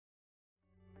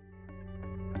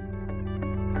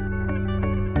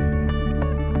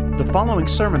The following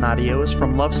sermon audio is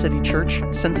from Love City Church,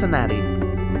 Cincinnati.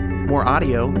 More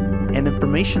audio and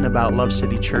information about Love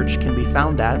City Church can be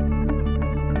found at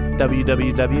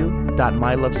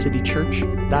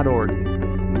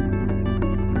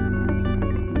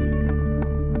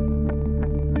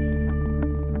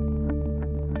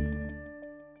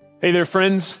Hey there,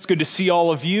 friends. It's good to see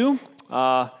all of you.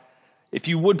 If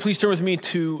you would, please turn with me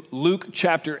to Luke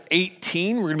chapter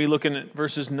 18. We're going to be looking at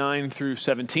verses 9 through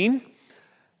 17.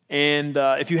 And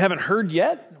if you haven't heard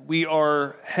yet, we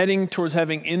are heading towards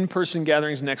having in-person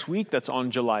gatherings next week. That's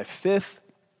on July 5th.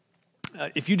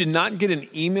 If you did not get an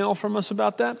email from us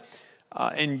about that,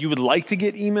 and you would like to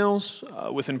get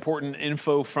emails with important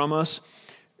info from us,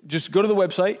 just go to the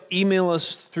website, email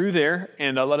us through there,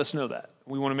 and let us know that.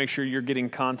 We want to make sure you're getting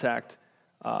contact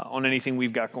on anything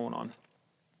we've got going on.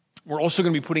 We're also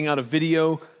going to be putting out a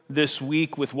video this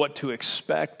week with what to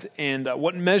expect and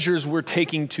what measures we're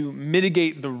taking to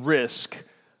mitigate the risk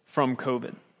from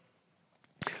COVID.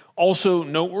 Also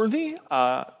noteworthy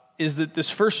is that this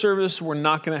first service, we're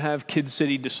not going to have Kid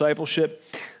City discipleship.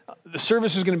 The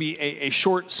service is going to be a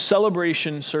short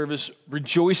celebration service,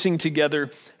 rejoicing together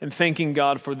and thanking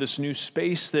God for this new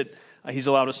space that He's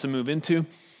allowed us to move into.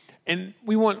 And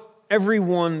we want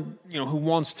everyone, who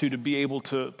wants to be able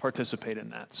to participate in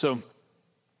that. So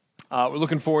we're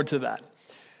looking forward to that.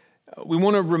 We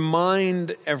want to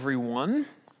remind everyone,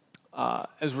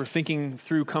 as we're thinking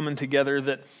through coming together,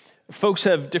 that folks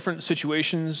have different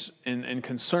situations and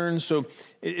concerns. So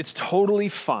it's totally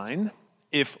fine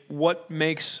if what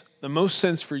makes the most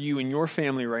sense for you and your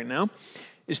family right now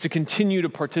is to continue to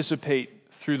participate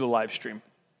through the live stream.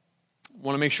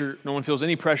 Want to make sure no one feels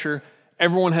any pressure.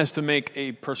 Everyone has to make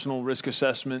a personal risk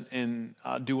assessment and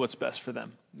do what's best for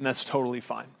them. And that's totally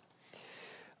fine.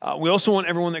 We also want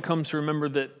everyone that comes to remember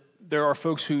that there are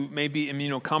folks who may be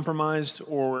immunocompromised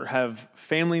or have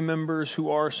family members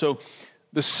who are. So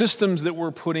the systems that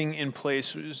we're putting in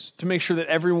place is to make sure that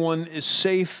everyone is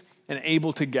safe and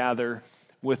able to gather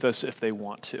with us if they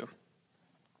want to.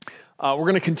 We're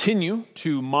going to continue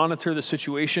to monitor the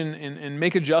situation and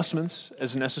make adjustments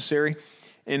as necessary.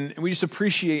 And we just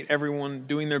appreciate everyone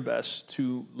doing their best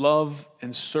to love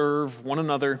and serve one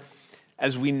another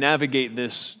as we navigate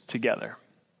this together.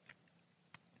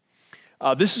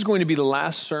 This is going to be the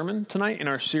last sermon tonight in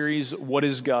our series, What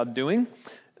is God Doing?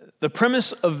 The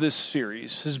premise of this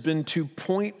series has been to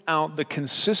point out the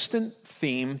consistent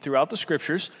theme throughout the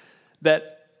scriptures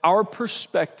that our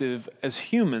perspective as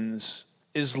humans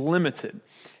is limited.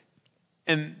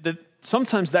 And that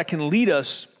sometimes that can lead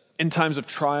us in times of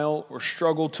trial or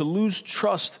struggle to lose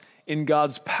trust in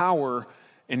God's power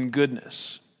and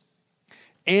goodness,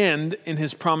 and in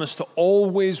His promise to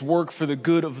always work for the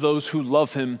good of those who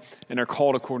love Him and are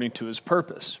called according to His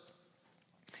purpose.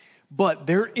 But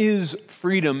there is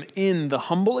freedom in the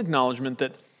humble acknowledgement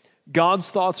that God's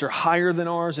thoughts are higher than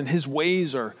ours and His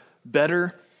ways are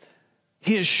better.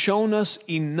 He has shown us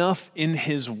enough in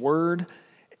His Word.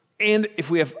 And if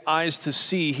we have eyes to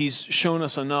see, He's shown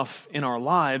us enough in our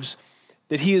lives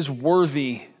that He is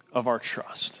worthy of our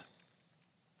trust.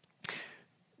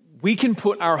 We can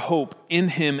put our hope in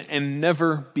Him and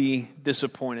never be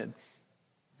disappointed.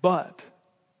 But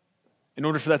in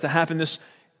order for that to happen, it's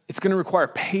going to require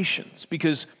patience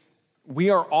because we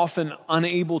are often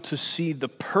unable to see the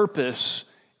purpose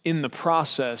in the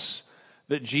process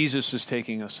that Jesus is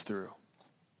taking us through.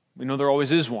 We know there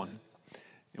always is one.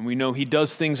 And we know He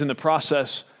does things in the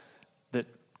process that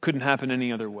couldn't happen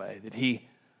any other way. That He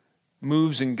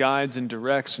moves and guides and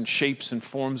directs and shapes and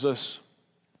forms us.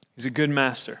 He's a good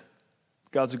master.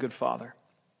 God's a good Father.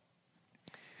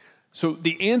 So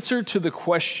the answer to the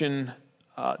question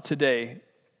today,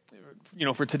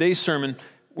 for today's sermon,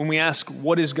 when we ask,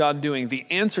 what is God doing? The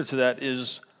answer to that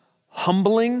is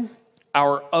humbling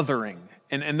our othering.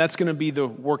 And that's going to be the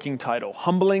working title,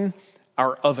 humbling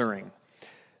our othering.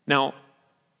 Now,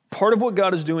 part of what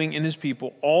God is doing in His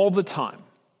people all the time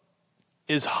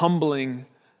is humbling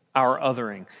our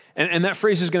othering. And that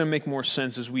phrase is going to make more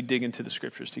sense as we dig into the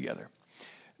scriptures together.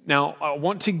 Now, I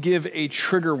want to give a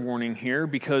trigger warning here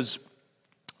because,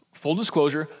 full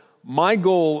disclosure, my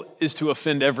goal is to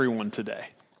offend everyone today.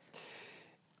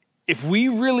 If we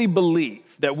really believe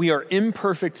that we are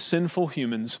imperfect, sinful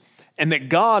humans and that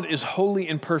God is holy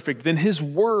and perfect, then His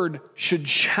Word should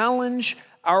challenge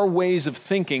our ways of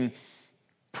thinking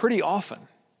pretty often,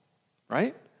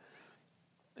 right?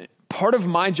 Part of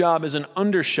my job as an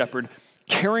under-shepherd,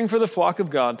 caring for the flock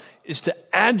of God, is to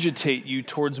agitate you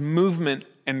towards movement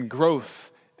and growth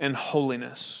and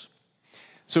holiness.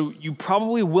 So you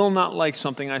probably will not like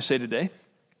something I say today,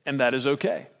 and that is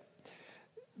okay.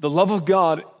 The love of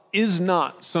God is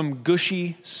not some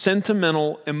gushy,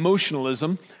 sentimental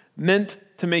emotionalism meant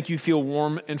to make you feel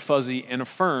warm and fuzzy and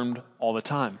affirmed all the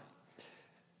time.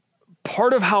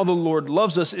 Part of how the Lord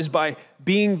loves us is by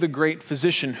being the great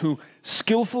physician who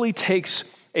skillfully takes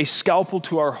a scalpel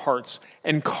to our hearts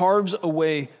and carves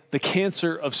away the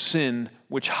cancer of sin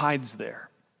which hides there.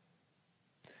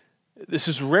 This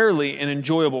is rarely an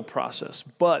enjoyable process,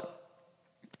 but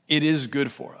it is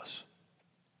good for us.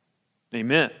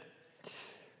 Amen.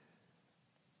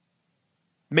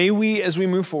 May we, as we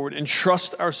move forward,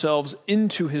 entrust ourselves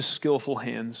into his skillful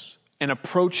hands and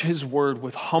approach his word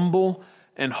with humble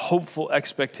and hopeful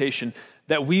expectation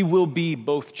that we will be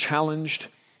both challenged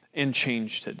and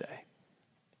changed today.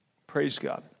 Praise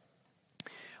God.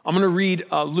 I'm going to read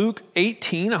Luke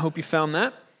 18. I hope you found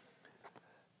that.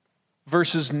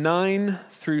 Verses 9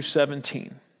 through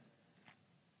 17.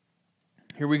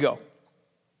 Here we go.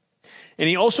 And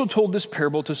he also told this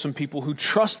parable to some people who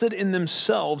trusted in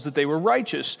themselves that they were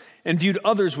righteous and viewed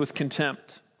others with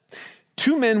contempt.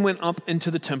 2 men went up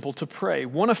into the temple to pray,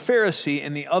 one a Pharisee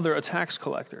and the other a tax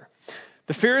collector.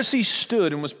 The Pharisee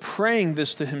stood and was praying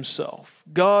this to himself: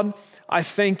 God, I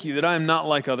thank you that I am not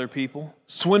like other people,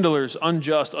 swindlers,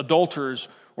 unjust, adulterers,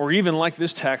 or even like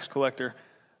this tax collector.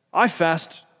 I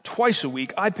fast twice a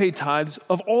week. I pay tithes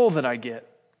of all that I get.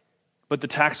 But the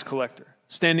tax collector,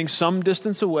 standing some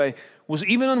distance away, was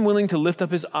even unwilling to lift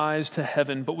up his eyes to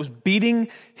heaven, but was beating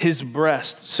his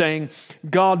breast, saying,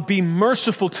 God, be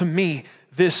merciful to me,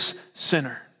 this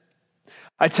sinner.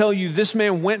 I tell you, this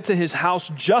man went to his house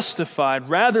justified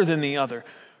rather than the other.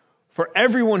 For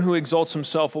everyone who exalts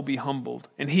himself will be humbled,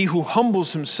 and he who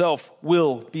humbles himself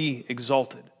will be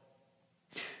exalted.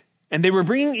 And they were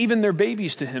bringing even their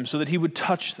babies to him so that he would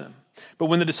touch them. But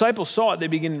when the disciples saw it, they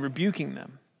began rebuking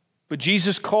them. But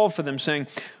Jesus called for them, saying,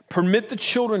 Permit the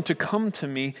children to come to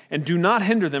me, and do not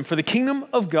hinder them, for the kingdom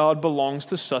of God belongs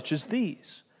to such as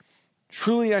these.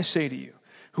 Truly I say to you,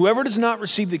 whoever does not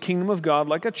receive the kingdom of God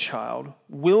like a child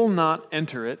will not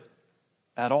enter it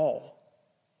at all.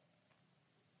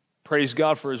 Praise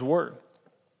God for his word.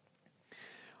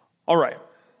 All right.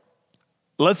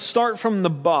 Let's start from the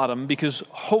bottom, because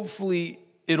hopefully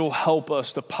it'll help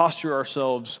us to posture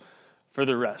ourselves for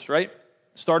the rest, right?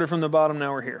 Started from the bottom,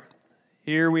 now we're here.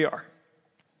 Here we are.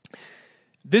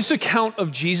 This account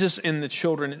of Jesus and the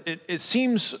children, it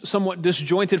seems somewhat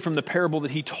disjointed from the parable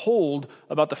that he told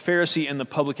about the Pharisee and the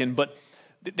publican, but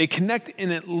they connect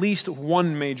in at least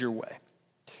one major way.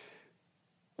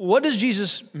 What does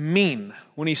Jesus mean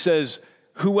when he says,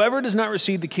 whoever does not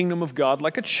receive the kingdom of God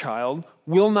like a child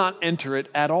will not enter it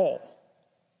at all?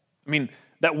 I mean,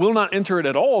 that will not enter it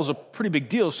at all is a pretty big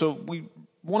deal, so we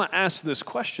want to ask this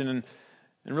question and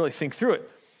really think through it.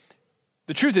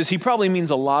 The truth is, he probably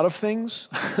means a lot of things.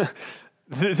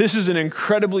 This is an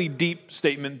incredibly deep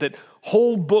statement that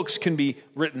whole books can be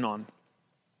written on.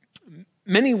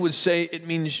 Many would say it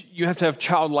means you have to have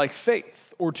childlike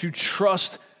faith, or to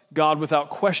trust God without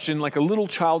question, like a little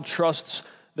child trusts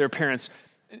their parents.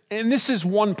 And this is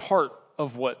one part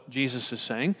of what Jesus is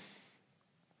saying.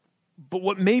 But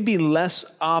what may be less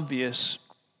obvious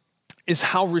is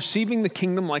how receiving the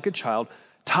kingdom like a child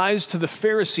ties to the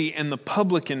Pharisee and the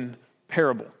publican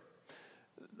parable.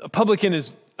 A publican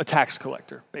is a tax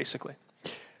collector, basically.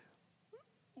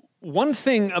 One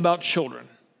thing about children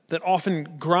that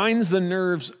often grinds the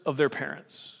nerves of their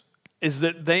parents is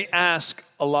that they ask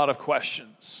a lot of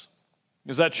questions.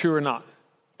 Is that true or not?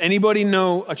 Anybody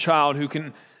know a child who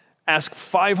can ask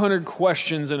 500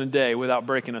 questions in a day without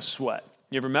breaking a sweat?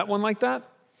 You ever met one like that?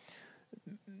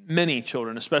 Many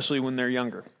children, especially when they're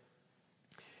younger.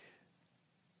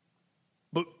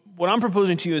 But what I'm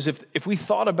proposing to you is if we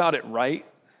thought about it right,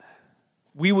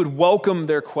 we would welcome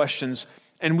their questions,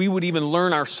 and we would even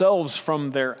learn ourselves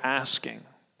from their asking.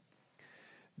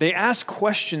 They ask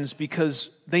questions because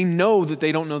they know that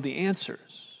they don't know the answers.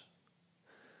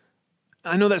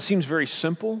 I know that seems very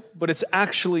simple, but it's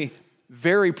actually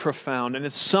very profound, and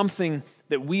it's something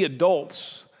that we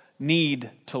adults need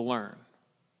to learn.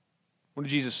 What did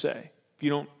Jesus say? If you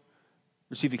don't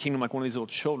receive the kingdom like one of these little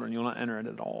children, you'll not enter it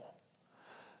at all.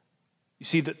 You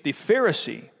see, that the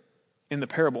Pharisee in the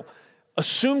parable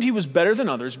assumed he was better than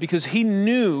others because he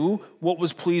knew what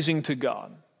was pleasing to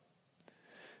God.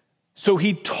 So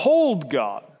he told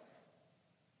God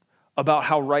about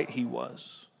how right he was.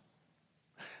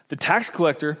 The tax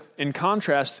collector, in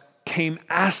contrast, came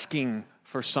asking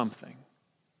for something,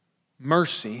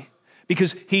 mercy,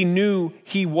 because he knew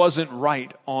he wasn't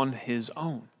right on his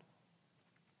own.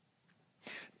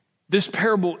 This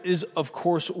parable is, of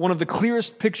course, one of the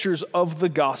clearest pictures of the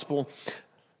gospel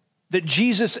that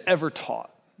Jesus ever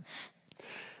taught.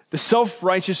 The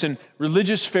self-righteous and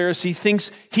religious Pharisee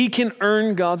thinks he can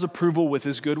earn God's approval with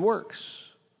his good works.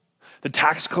 The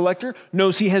tax collector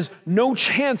knows he has no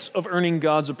chance of earning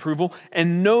God's approval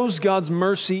and knows God's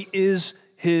mercy is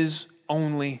his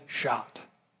only shot.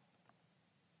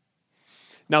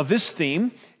 Now, this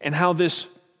theme and how this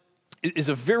is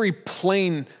a very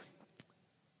plain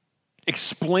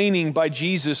explaining by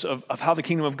Jesus of how the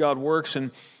kingdom of God works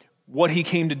and what he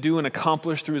came to do and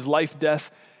accomplish through his life,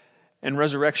 death, and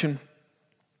resurrection.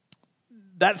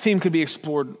 That theme could be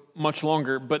explored much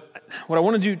longer, but what I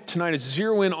want to do tonight is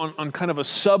zero in on kind of a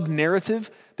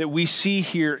sub-narrative that we see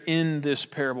here in this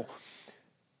parable.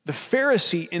 The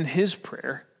Pharisee in his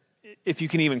prayer, if you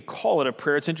can even call it a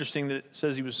prayer, it's interesting that it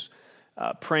says he was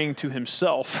praying to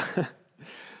himself.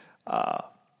 I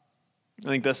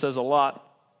think that says a lot.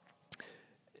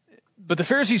 But the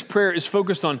Pharisee's prayer is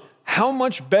focused on how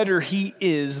much better he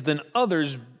is than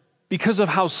others because of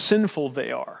how sinful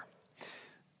they are.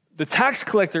 The tax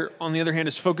collector, on the other hand,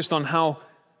 is focused on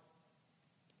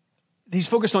he's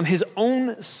focused on his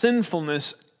own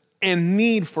sinfulness and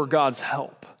need for God's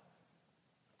help.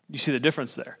 You see the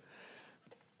difference there.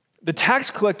 The tax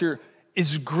collector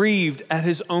is grieved at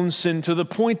his own sin to the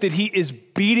point that he is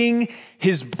beating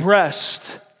his breast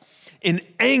in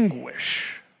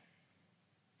anguish.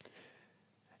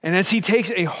 And as he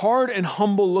takes a hard and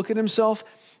humble look at himself,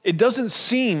 it doesn't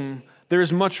seem there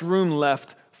is much room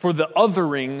left for the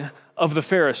othering of the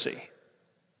Pharisee.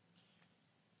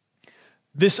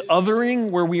 This othering,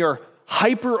 where we are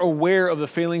hyper aware of the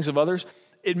failings of others,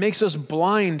 it makes us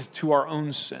blind to our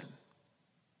own sin.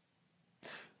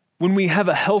 When we have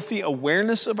a healthy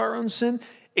awareness of our own sin,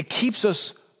 it keeps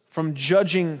us from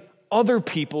judging other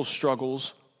people's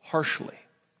struggles harshly.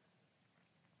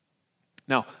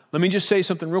 Now, let me just say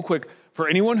something real quick. For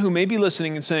anyone who may be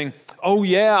listening and saying, "Oh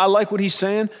yeah, I like what he's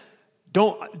saying,"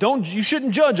 you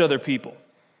shouldn't judge other people.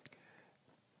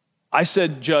 I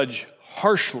said judge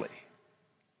harshly.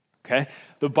 Okay?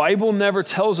 The Bible never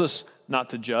tells us not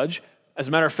to judge. As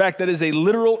a matter of fact, that is a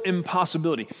literal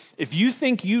impossibility. If you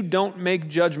think you don't make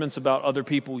judgments about other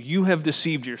people, you have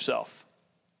deceived yourself.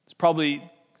 It's probably,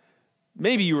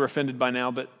 maybe you were offended by now,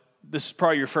 but this is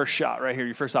probably your first shot right here,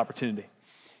 your first opportunity.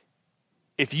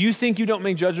 If you think you don't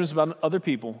make judgments about other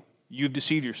people, you've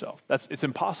deceived yourself. It's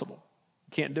impossible.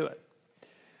 You can't do it.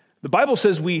 The Bible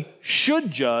says we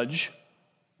should judge,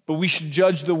 but we should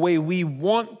judge the way we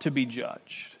want to be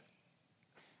judged.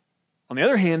 On the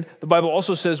other hand, the Bible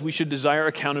also says we should desire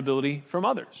accountability from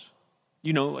others.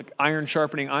 You know, like iron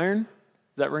sharpening iron.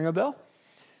 Does that ring a bell?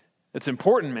 It's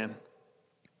important, man.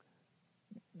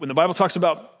 When the Bible talks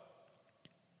about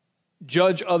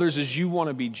judge others as you want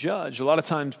to be judged, a lot of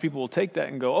times people will take that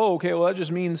and go, "Oh, okay, well, that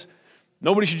just means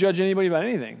nobody should judge anybody about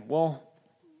anything." Well,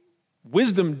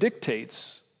 wisdom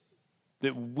dictates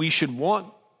that we should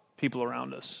want people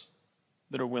around us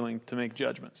that are willing to make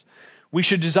judgments. We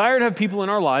should desire to have people in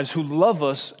our lives who love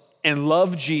us and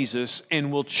love Jesus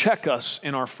and will check us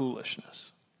in our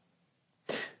foolishness.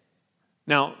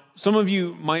 Now, some of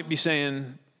you might be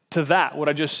saying to that what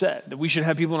I just said, that we should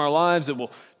have people in our lives that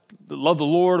will love the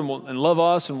Lord and love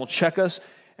us and will check us.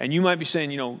 And you might be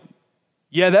saying,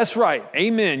 yeah, that's right.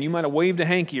 Amen. You might have waved a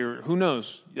hanky or who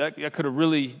knows. That could have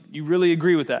you really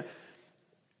agree with that.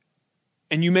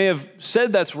 And you may have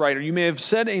said that's right, or you may have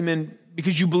said amen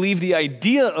because you believe the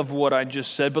idea of what I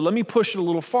just said, but let me push it a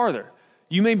little farther.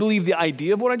 You may believe the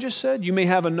idea of what I just said. You may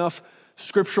have enough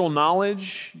scriptural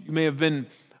knowledge. You may have been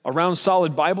around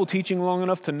solid Bible teaching long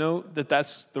enough to know that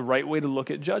that's the right way to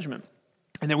look at judgment.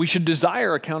 And that we should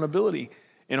desire accountability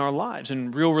in our lives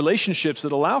and real relationships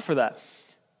that allow for that.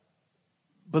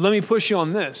 But let me push you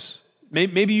on this.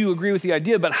 Maybe you agree with the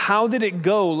idea, but how did it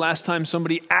go last time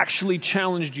somebody actually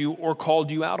challenged you or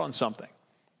called you out on something?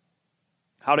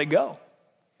 How'd it go?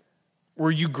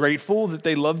 Were you grateful that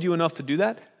they loved you enough to do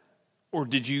that? Or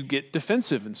did you get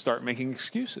defensive and start making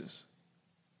excuses?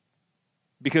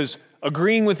 Because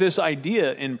agreeing with this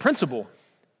idea in principle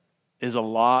is a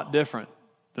lot different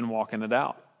than walking it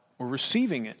out or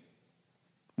receiving it.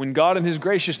 When God in His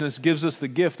graciousness gives us the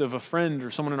gift of a friend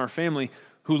or someone in our family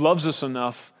who loves us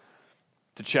enough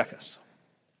to check us.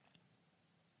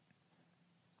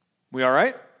 We all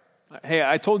right? Hey,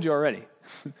 I told you already.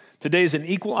 Today is an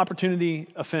equal opportunity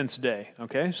offense day,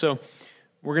 okay? So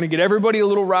we're going to get everybody a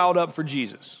little riled up for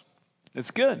Jesus. It's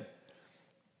good.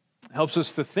 It helps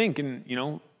us to think and,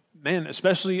 man,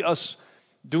 especially us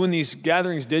doing these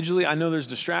gatherings digitally. I know there's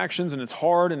distractions and it's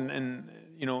hard and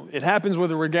it happens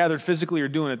whether we're gathered physically or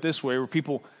doing it this way where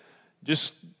people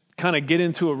just kind of get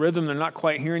into a rhythm. They're not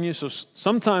quite hearing you. So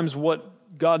sometimes what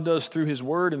God does through His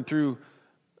Word and through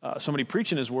somebody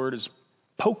preaching His Word is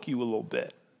poke you a little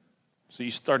bit. So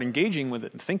you start engaging with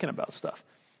it and thinking about stuff.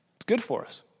 It's good for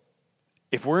us.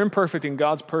 If we're imperfect and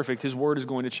God's perfect, His Word is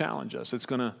going to challenge us. It's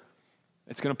going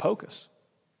to poke us.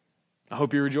 I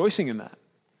hope you're rejoicing in that.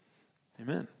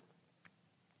 Amen.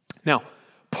 Now,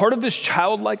 part of this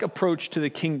childlike approach to the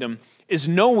kingdom is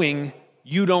knowing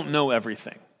you don't know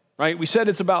everything, right? We said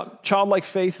it's about childlike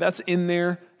faith. That's in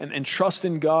there, and trust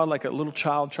in God like a little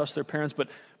child trusts their parents.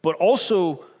 But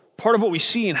also part of what we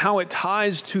see and how it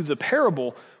ties to the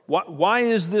parable. Why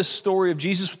is this story of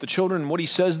Jesus with the children and what He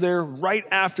says there right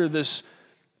after this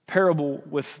parable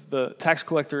with the tax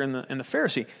collector and the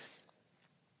Pharisee?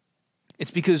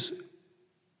 It's because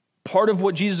part of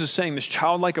what Jesus is saying, this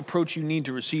childlike approach you need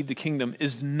to receive the kingdom,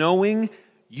 is knowing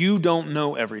you don't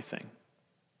know everything.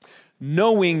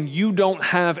 Knowing you don't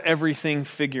have everything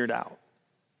figured out.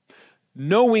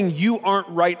 Knowing you aren't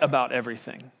right about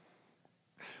everything.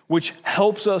 Which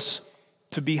helps us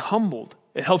to be humbled.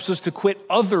 It helps us to quit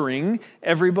othering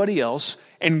everybody else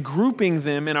and grouping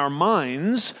them in our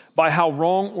minds by how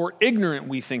wrong or ignorant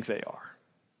we think they are.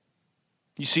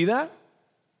 You see that?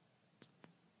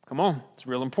 Come on, it's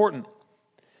real important.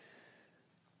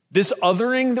 This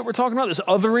othering that we're talking about, this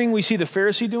othering we see the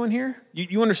Pharisee doing here,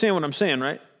 you understand what I'm saying,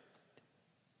 right?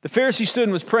 The Pharisee stood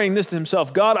and was praying this to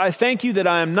himself: God, I thank you that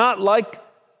I am not like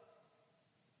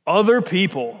other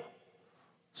people,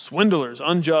 swindlers,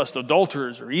 unjust,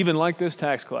 adulterers, or even like this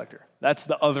tax collector. That's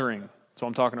the othering. That's what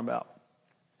I'm talking about.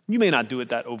 You may not do it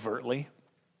that overtly,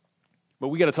 but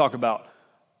we got to talk about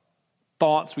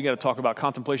thoughts. We got to talk about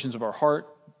contemplations of our heart,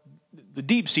 the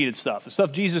deep-seated stuff, the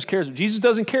stuff Jesus cares about. Jesus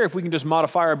doesn't care if we can just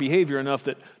modify our behavior enough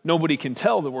that nobody can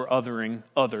tell that we're othering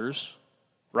others,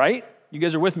 right? You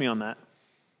guys are with me on that.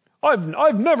 I've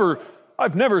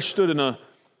never stood in a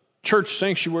church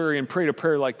sanctuary and prayed a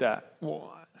prayer like that.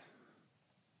 Well,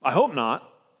 I hope not.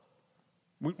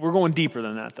 We're going deeper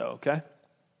than that, though, okay?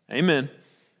 Amen.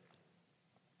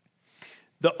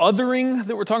 The othering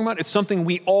that we're talking about, it's something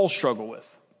we all struggle with.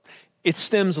 It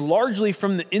stems largely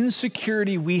from the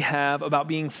insecurity we have about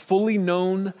being fully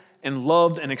known and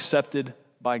loved and accepted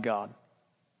by God.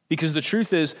 Because the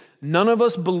truth is, none of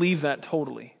us believe that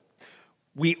totally.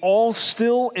 We all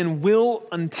still and will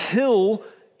until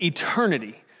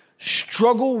eternity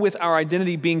struggle with our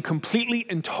identity being completely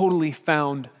and totally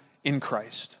found in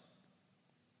Christ.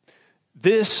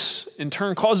 This, in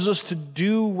turn, causes us to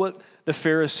do what the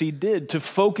Pharisee did, to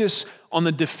focus on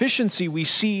the deficiency we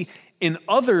see in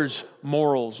others'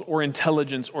 morals or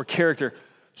intelligence or character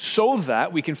so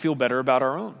that we can feel better about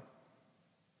our own.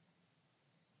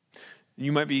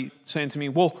 You might be saying to me,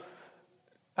 well,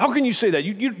 how can you say that?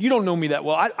 You don't know me that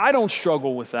well. I don't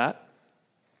struggle with that.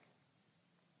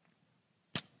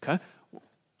 Okay?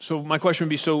 So my question would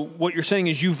be, so what you're saying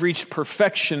is you've reached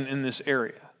perfection in this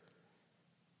area.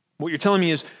 What you're telling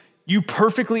me is you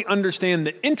perfectly understand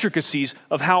the intricacies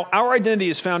of how our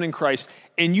identity is found in Christ,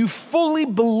 and you fully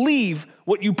believe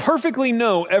what you perfectly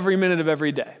know every minute of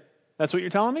every day. That's what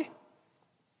you're telling me?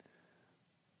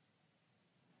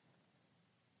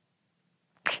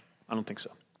 I don't think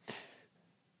so.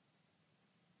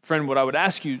 Friend, what I would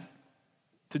ask you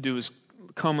to do is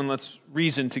come and let's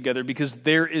reason together, because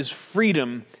there is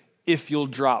freedom if you'll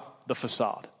drop the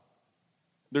facade.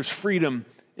 There's freedom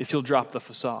if you'll drop the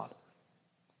facade.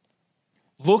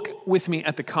 Look with me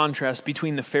at the contrast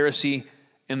between the Pharisee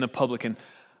and the publican.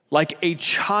 Like a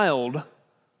child,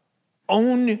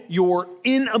 own your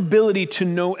inability to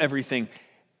know everything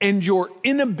and your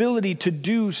inability to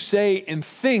do, say, and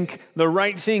think the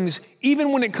right things,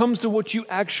 even when it comes to what you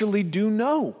actually do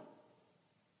know.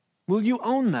 Will you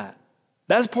own that?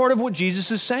 That's part of what Jesus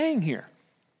is saying here.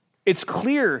 It's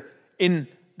clear in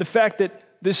the fact that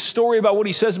this story about what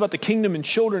He says about the kingdom and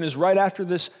children is right after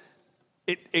this.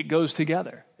 It goes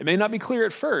together. It may not be clear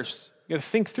at first. You got to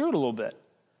think through it a little bit.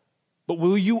 But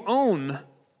will you own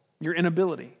your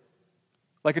inability?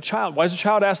 Like a child. Why does a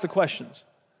child ask the questions?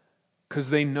 Because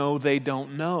they know they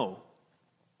don't know,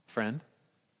 friend.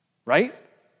 Right?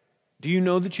 Do you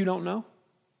know that you don't know?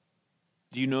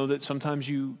 Do you know that sometimes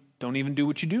you don't even do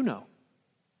what you do know?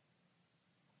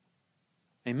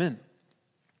 Amen.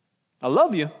 I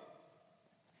love you.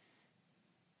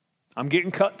 I'm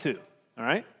getting cut too, all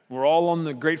right? We're all on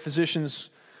the great physician's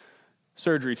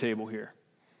surgery table here.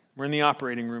 We're in the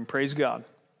operating room, praise God.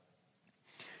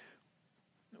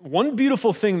 One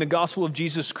beautiful thing the gospel of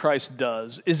Jesus Christ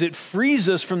does is it frees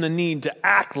us from the need to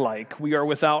act like we are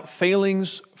without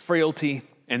failings, frailty,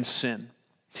 and sin.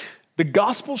 The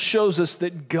gospel shows us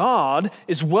that God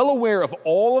is well aware of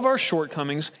all of our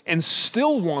shortcomings and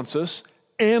still wants us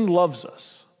and loves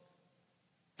us.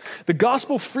 The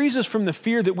gospel frees us from the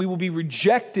fear that we will be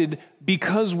rejected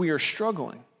because we are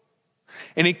struggling.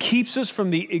 And it keeps us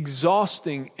from the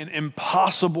exhausting and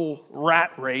impossible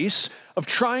rat race of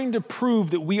trying to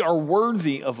prove that we are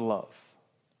worthy of love.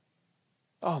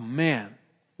 Oh man,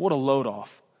 what a load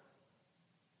off.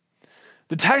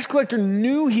 The tax collector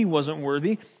knew he wasn't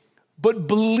worthy, but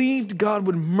believed God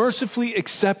would mercifully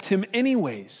accept him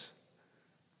anyways.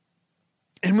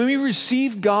 And when we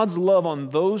receive God's love on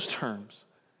those terms,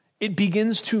 it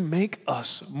begins to make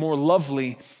us more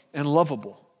lovely and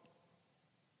lovable.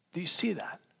 Do you see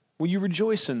that? Will you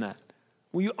rejoice in that?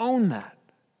 Will you own that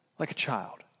like a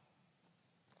child?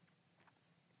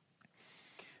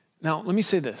 Now, let me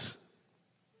say this.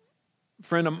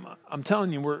 Friend, I'm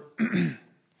telling you,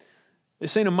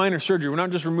 this ain't a minor surgery. We're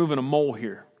not just removing a mole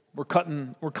here. We're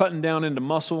cutting down into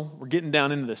muscle. We're getting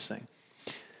down into this thing.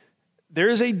 There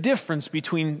is a difference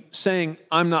between saying,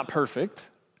 I'm not perfect,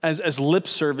 as lip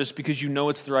service because you know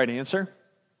it's the right answer,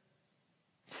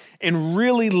 and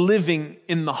really living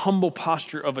in the humble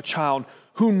posture of a child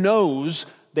who knows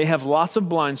they have lots of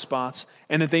blind spots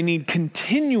and that they need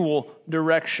continual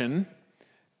direction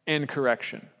and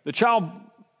correction. The child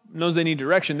knows they need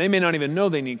direction. They may not even know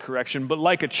they need correction, but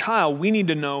like a child, we need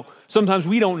to know. Sometimes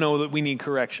we don't know that we need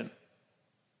correction.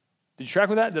 Did you track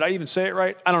with that? Did I even say it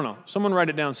right? I don't know. Someone write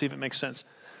it down and see if it makes sense.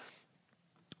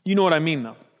 You know what I mean,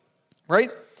 though,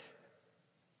 right?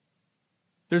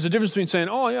 There's a difference between saying,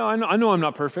 oh, yeah, I know I'm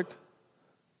not perfect.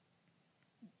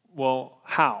 Well,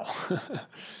 how?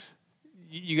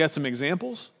 You got some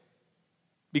examples?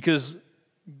 Because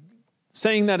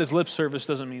saying that as lip service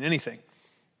doesn't mean anything.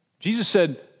 Jesus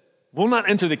said, we'll not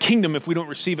enter the kingdom if we don't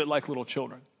receive it like little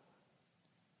children.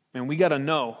 And we got to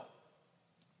know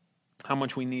how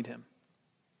much we need him.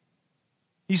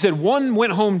 He said, one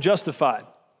went home justified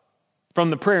from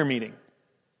the prayer meeting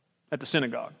at the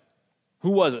synagogue. Who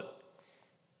was it?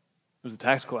 It was a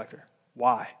tax collector.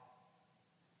 Why?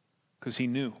 Because he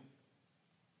knew.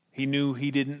 He knew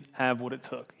he didn't have what it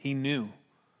took. He knew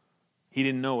he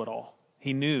didn't know it all.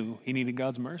 He knew he needed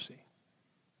God's mercy.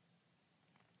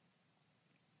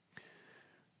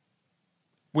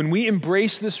 When we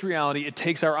embrace this reality, it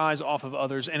takes our eyes off of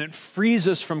others and it frees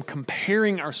us from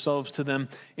comparing ourselves to them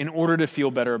in order to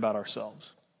feel better about ourselves.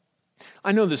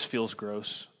 I know this feels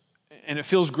gross, and it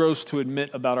feels gross to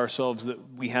admit about ourselves that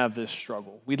we have this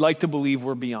struggle. We'd like to believe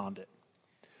we're beyond it.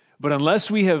 But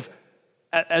unless we have,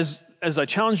 as I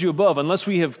challenged you above, unless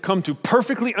we have come to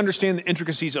perfectly understand the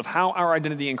intricacies of how our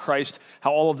identity in Christ,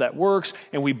 how all of that works,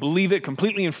 and we believe it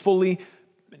completely and fully,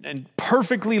 and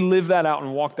perfectly live that out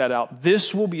and walk that out,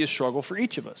 this will be a struggle for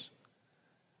each of us.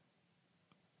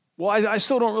 Well, I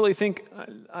still don't really think,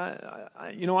 I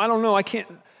don't know,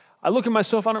 I look at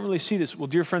myself, I don't really see this. Well,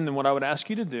 dear friend, then what I would ask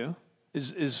you to do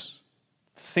is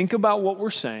think about what we're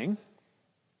saying,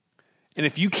 and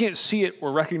if you can't see it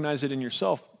or recognize it in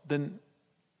yourself, then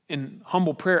in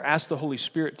humble prayer, ask the Holy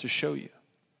Spirit to show you.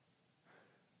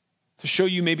 To show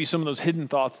you maybe some of those hidden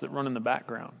thoughts that run in the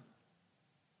background.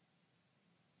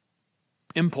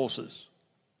 Impulses.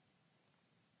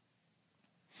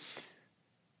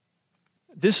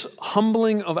 This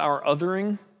humbling of our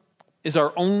othering is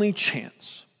our only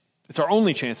chance. It's our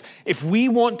only chance. If we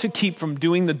want to keep from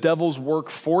doing the devil's work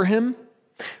for him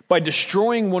by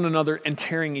destroying one another and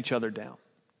tearing each other down.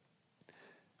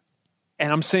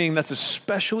 And I'm saying that's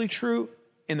especially true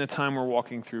in the time we're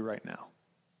walking through right now.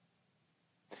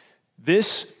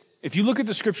 This, if you look at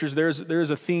the scriptures, there's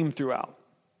a theme throughout.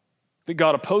 That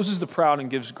God opposes the proud and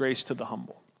gives grace to the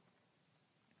humble.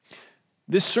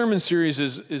 This sermon series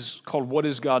is called What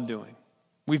is God Doing?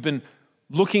 We've been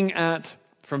looking at,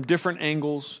 from different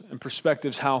angles and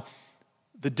perspectives, how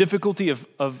the difficulty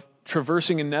of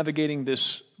traversing and navigating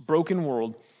this broken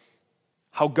world,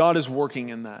 how God is working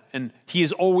in that. And he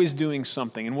is always doing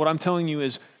something. And what I'm telling you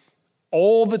is,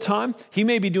 all the time, he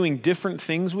may be doing different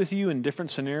things with you in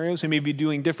different scenarios. He may be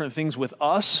doing different things with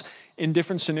us in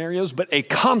different scenarios. But a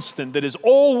constant that is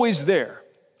always there,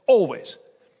 always,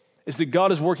 is that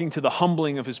God is working to the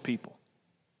humbling of his people.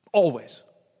 Always.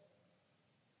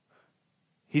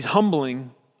 He's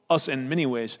humbling us in many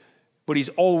ways, but he's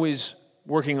always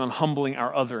working on humbling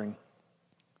our othering.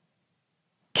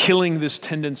 Killing this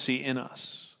tendency in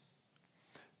us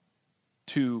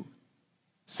to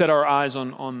set our eyes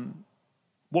on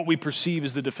what we perceive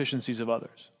as the deficiencies of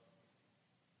others.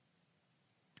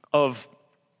 Of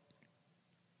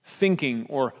thinking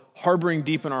or harboring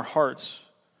deep in our hearts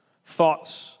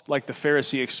thoughts like the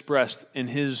Pharisee expressed in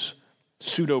his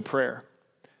pseudo-prayer.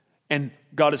 And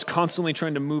God is constantly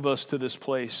trying to move us to this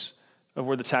place of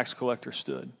where the tax collector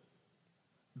stood.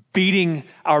 Beating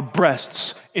our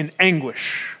breasts in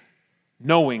anguish,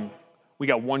 knowing we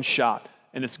got one shot,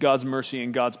 and it's God's mercy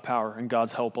and God's power and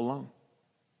God's help alone.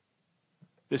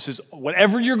 This is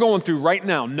whatever you're going through right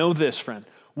now, know this, friend.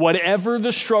 Whatever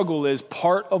the struggle is,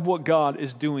 part of what God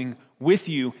is doing with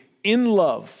you in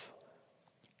love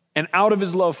and out of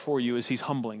his love for you is he's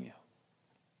humbling you.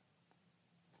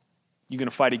 You going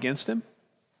to fight against him?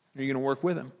 Or are you going to work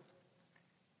with him?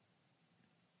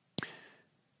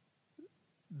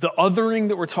 The othering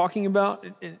that we're talking about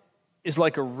is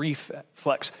like a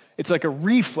reflex. It's like a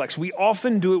reflex. We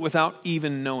often do it without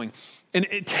even knowing. And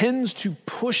it tends to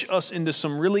push us into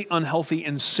some really unhealthy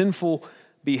and sinful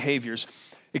behaviors.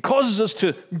 It causes us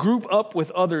to group up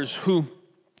with others who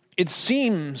it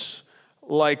seems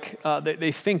like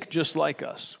they think just like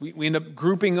us. We end up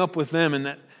grouping up with them, and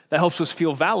that helps us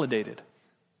feel validated.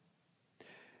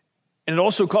 And it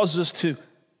also causes us to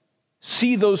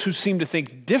see those who seem to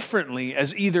think differently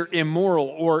as either immoral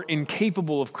or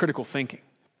incapable of critical thinking.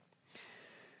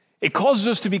 It causes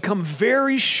us to become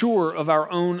very sure of our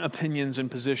own opinions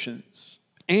and positions,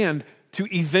 and to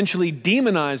eventually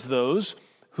demonize those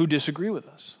who disagree with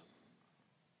us.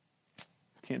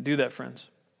 Can't do that, friends.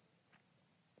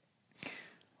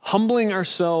 Humbling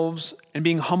ourselves and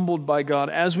being humbled by God,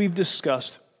 as we've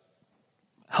discussed,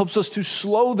 helps us to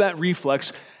slow that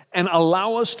reflex and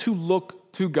allow us to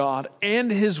look to God and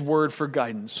his word for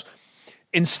guidance,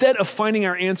 instead of finding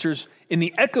our answers in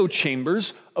the echo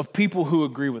chambers of people who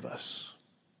agree with us.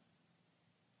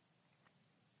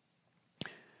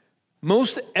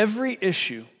 Most every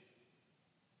issue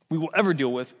we will ever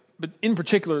deal with, but in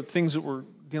particular things that we're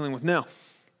dealing with now,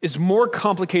 is more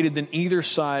complicated than either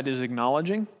side is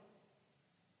acknowledging.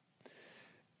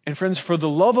 And friends, for the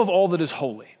love of all that is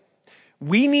holy,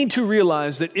 we need to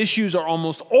realize that issues are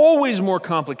almost always more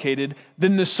complicated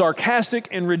than the sarcastic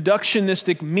and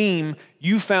reductionistic meme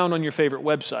you found on your favorite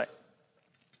website.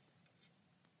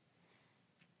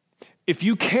 If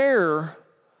you care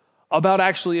about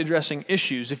actually addressing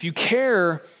issues, if you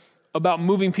care about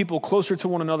moving people closer to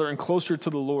one another and closer to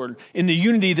the Lord in the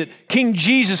unity that King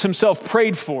Jesus himself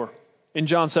prayed for in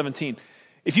John 17,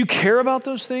 if you care about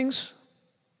those things,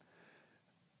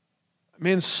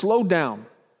 man, slow down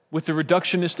with the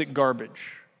reductionistic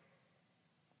garbage,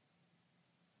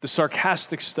 the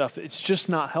sarcastic stuff. It's just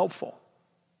not helpful.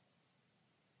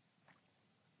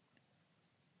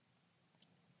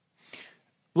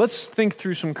 Let's think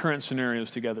through some current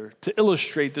scenarios together to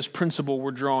illustrate this principle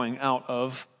we're drawing out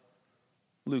of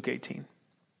Luke 18.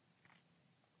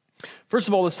 First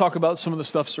of all, let's talk about some of the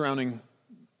stuff surrounding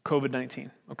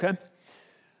COVID-19, okay?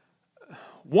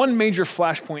 One major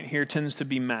flashpoint here tends to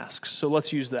be masks, so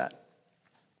let's use that.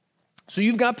 So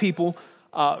you've got people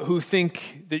who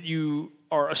think that you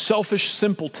are a selfish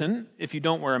simpleton if you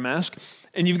don't wear a mask,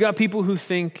 and you've got people who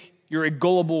think you're a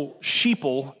gullible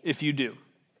sheeple if you do.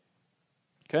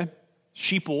 Okay?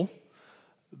 Sheeple,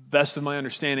 best of my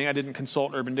understanding, I didn't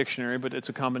consult Urban Dictionary, but it's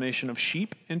a combination of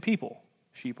sheep and people.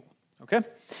 Sheeple. Okay?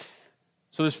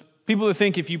 So there's people that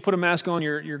think if you put a mask on,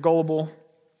 you're gullible,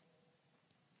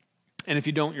 and if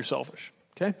you don't, you're selfish.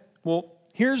 Okay? Well,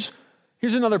 here's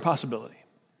another possibility.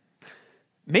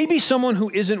 Maybe someone who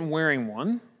isn't wearing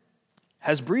one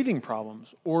has breathing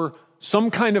problems or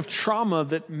some kind of trauma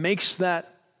that makes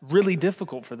that really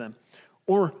difficult for them.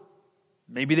 Or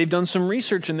maybe they've done some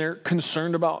research and they're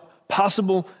concerned about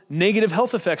possible negative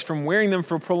health effects from wearing them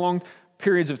for prolonged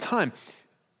periods of time.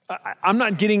 I'm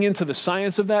not getting into the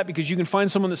science of that because you can find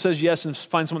someone that says yes and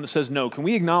find someone that says no. Can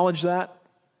we acknowledge that?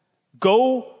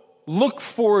 Go look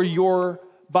for your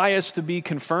bias to be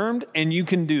confirmed, and you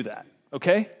can do that,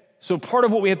 okay? So part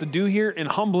of what we have to do here in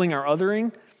humbling our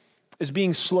othering is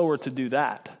being slower to do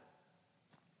that.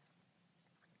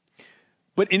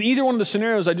 But in either one of the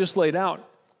scenarios I just laid out,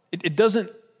 it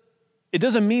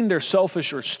doesn't mean they're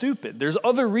selfish or stupid. There's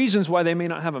other reasons why they may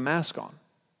not have a mask on.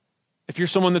 If you're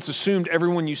someone that's assumed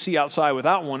everyone you see outside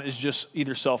without one is just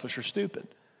either selfish or stupid.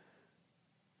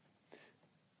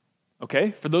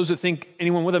 Okay? For those that think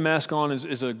anyone with a mask on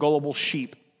is a gullible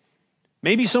sheep,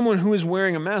 maybe someone who is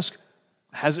wearing a mask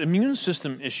has immune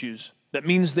system issues. That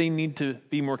means they need to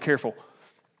be more careful.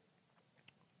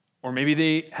 Or maybe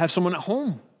they have someone at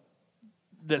home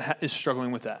that is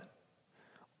struggling with that.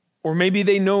 Or maybe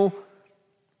they know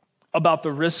about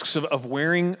the risks of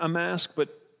wearing a mask,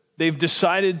 but they've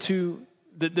decided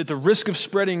that the risk of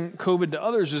spreading COVID to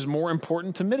others is more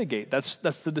important to mitigate. That's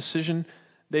the decision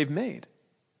they've made.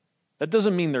 That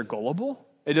doesn't mean they're gullible.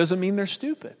 It doesn't mean they're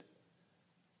stupid.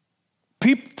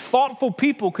 Thoughtful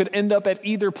people could end up at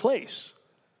either place.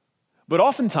 But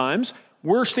oftentimes,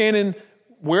 we're standing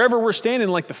wherever we're standing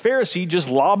like the Pharisee, just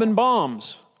lobbing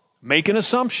bombs, making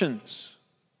assumptions.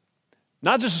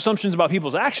 Not just assumptions about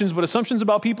people's actions, but assumptions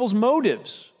about people's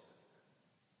motives.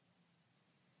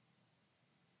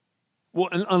 Well,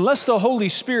 unless the Holy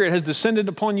Spirit has descended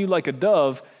upon you like a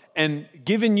dove and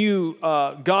given you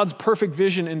God's perfect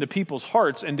vision into people's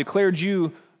hearts and declared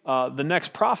you the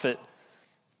next prophet,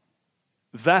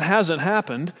 that hasn't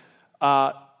happened.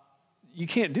 You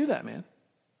can't do that, man.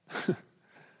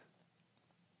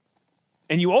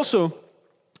 And you also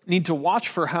need to watch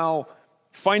for how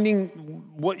finding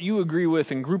what you agree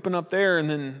with and grouping up there and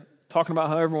then talking about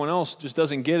how everyone else just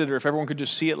doesn't get it, or if everyone could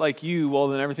just see it like you, well,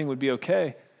 then everything would be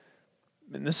okay.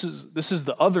 And this is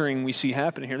the othering we see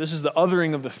happening here. This is the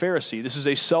othering of the Pharisee. This is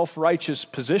a self-righteous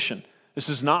position. This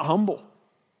is not humble.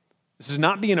 This is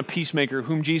not being a peacemaker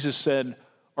whom Jesus said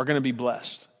are going to be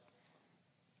blessed.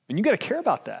 And you got to care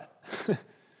about that.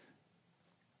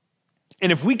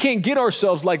 And if we can't get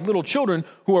ourselves like little children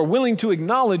who are willing to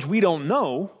acknowledge we don't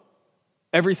know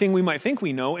everything we might think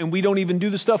we know, and we don't even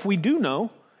do the stuff we do know,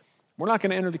 we're not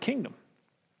going to enter the kingdom.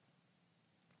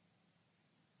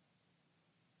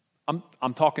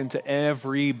 I'm talking to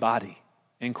everybody,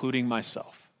 including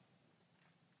myself.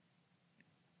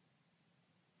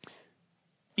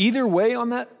 Either way on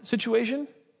that situation,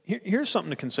 here's something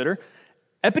to consider.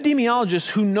 Epidemiologists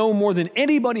who know more than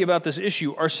anybody about this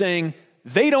issue are saying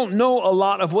they don't know a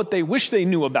lot of what they wish they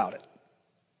knew about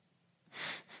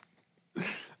it.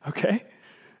 Okay?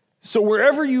 So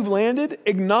wherever you've landed,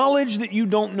 acknowledge that you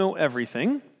don't know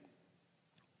everything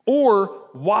or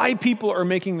why people are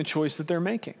making the choice that they're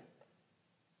making.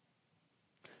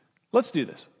 Let's do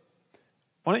this.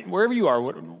 Wherever you are,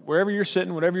 wherever you're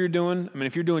sitting, whatever you're doing, I mean,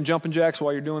 if you're doing jumping jacks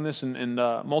while you're doing this and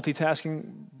multitasking,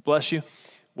 bless you.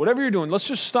 Whatever you're doing, let's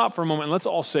just stop for a moment and let's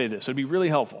all say this. It'd be really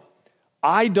helpful.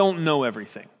 I don't know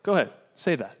everything. Go ahead,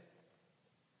 say that.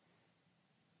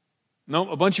 No,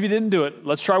 a bunch of you didn't do it.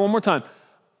 Let's try one more time.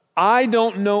 I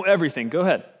don't know everything. Go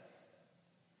ahead.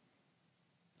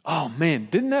 Oh, man,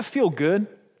 didn't that feel good?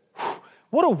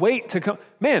 What a weight to come.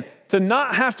 Man, to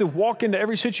not have to walk into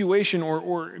every situation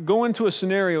or go into a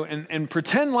scenario and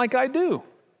pretend like I do.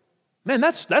 Man,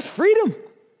 that's freedom.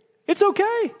 It's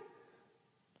okay.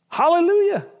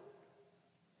 Hallelujah.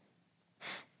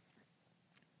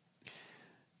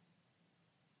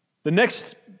 The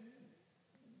next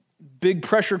big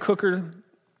pressure cooker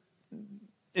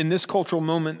in this cultural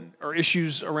moment are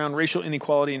issues around racial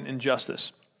inequality and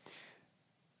justice.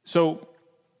 So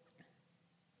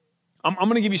I'm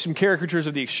going to give you some caricatures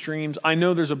of the extremes. I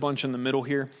know there's a bunch in the middle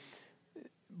here,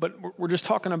 but we're just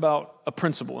talking about a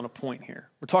principle and a point here.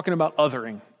 We're talking about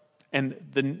othering and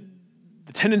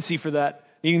the tendency for that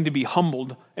needing to be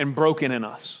humbled and broken in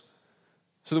us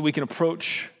so that we can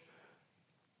approach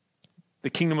the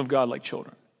kingdom of God like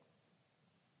children,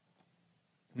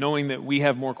 knowing that we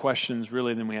have more questions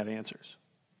really than we have answers.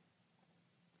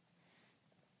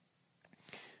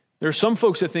 There are some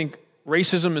folks that think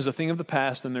racism is a thing of the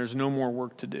past and there's no more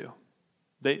work to do.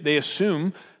 They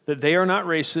assume that they are not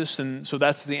racist, and so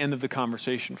that's the end of the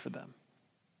conversation for them.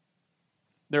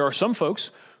 There are some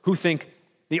folks who think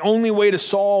the only way to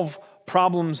solve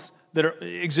problems that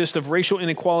exist of racial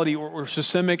inequality or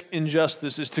systemic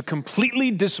injustice is to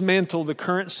completely dismantle the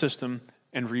current system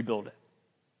and rebuild it.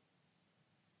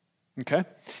 Okay?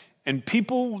 And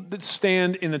people that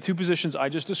stand in the two positions I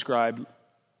just described,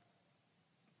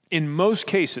 in most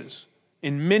cases,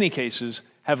 in many cases,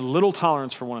 have little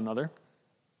tolerance for one another.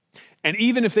 And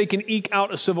even if they can eke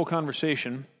out a civil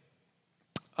conversation,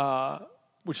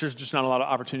 which there's just not a lot of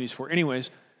opportunities for anyways,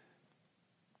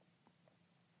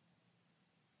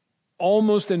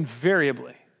 almost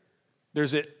invariably,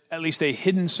 there's at least a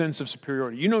hidden sense of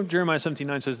superiority. You know, Jeremiah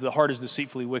 17:9 says, the heart is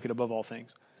deceitfully wicked above all things.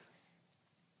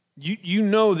 You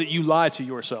know that you lie to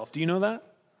yourself. Do you know that?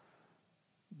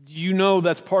 You know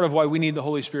that's part of why we need the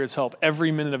Holy Spirit's help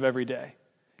every minute of every day.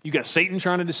 You got Satan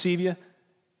trying to deceive you.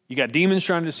 You got demons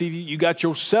trying to deceive you. You got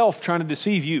yourself trying to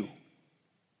deceive you.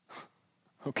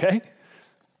 Okay?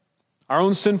 Our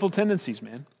own sinful tendencies,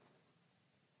 man.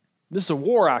 This is a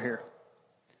war out here.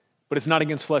 But it's not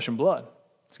against flesh and blood.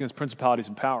 It's against principalities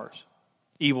and powers,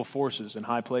 evil forces in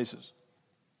high places.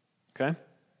 Okay?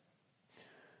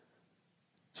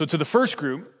 So to the first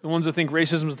group, the ones that think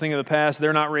racism is a thing of the past,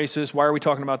 they're not racist, why are we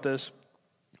talking about this?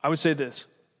 I would say this.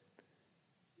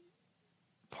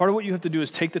 Part of what you have to do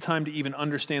is take the time to even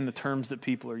understand the terms that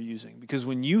people are using. Because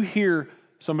when you hear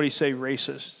somebody say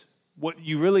racist, what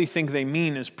you really think they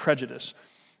mean is prejudice.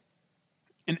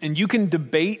 And you can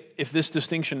debate if this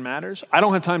distinction matters. I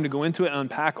don't have time to go into it and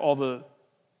unpack all the,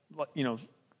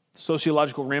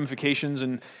 sociological ramifications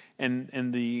and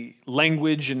the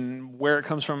language and where it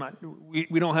comes from.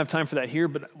 We don't have time for that here,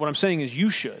 but what I'm saying is you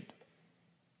should.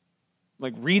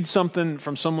 Like, read something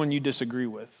from someone you disagree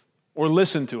with, or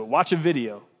listen to it. Watch a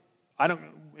video.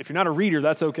 If you're not a reader,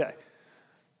 that's okay.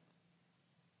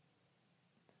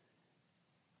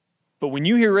 But when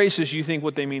you hear racist, you think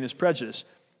what they mean is prejudice.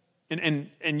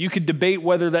 And you could debate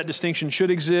whether that distinction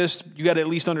should exist. You got to at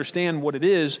least understand what it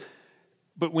is.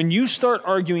 But when you start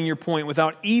arguing your point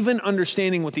without even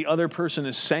understanding what the other person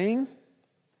is saying,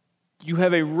 you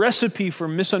have a recipe for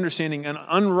misunderstanding and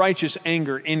unrighteous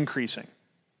anger increasing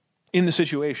in the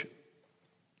situation.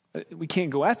 We can't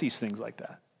go at these things like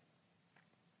that.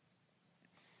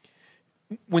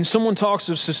 When someone talks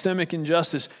of systemic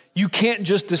injustice, you can't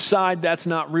just decide that's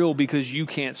not real because you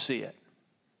can't see it.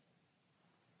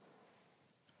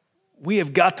 We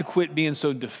have got to quit being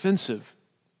so defensive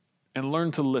and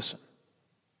learn to listen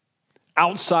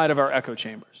outside of our echo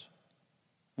chambers.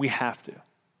 We have to.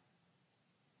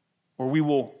 Or we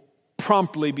will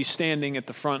promptly be standing at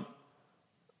the front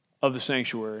of the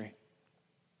sanctuary,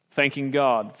 thanking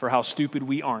God for how stupid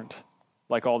we aren't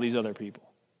like all these other people,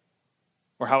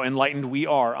 or how enlightened we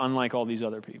are unlike all these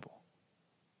other people.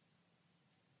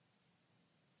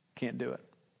 Can't do it.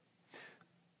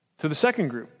 To the second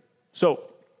group. So,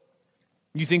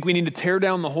 you think we need to tear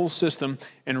down the whole system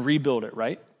and rebuild it,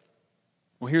 right?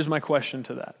 Well, here's my question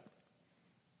to that.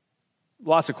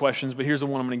 Lots of questions, but here's the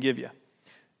one I'm going to give you.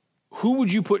 Who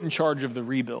would you put in charge of the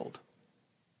rebuild?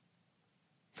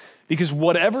 Because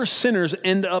whatever sinners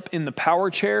end up in the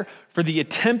power chair for the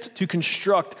attempt to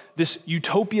construct this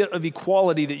utopia of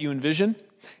equality that you envision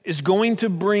is going to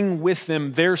bring with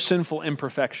them their sinful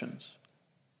imperfections.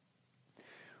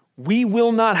 We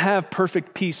will not have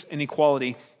perfect peace and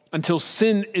equality until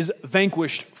sin is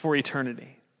vanquished for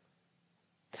eternity.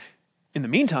 In the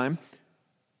meantime,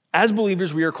 as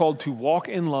believers, we are called to walk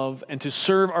in love and to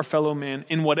serve our fellow man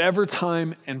in whatever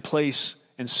time and place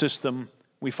and system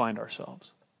we find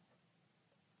ourselves.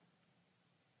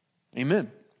 Amen.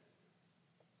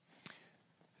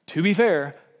 To be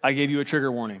fair, I gave you a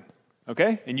trigger warning,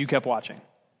 okay? And you kept watching.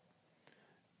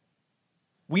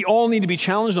 We all need to be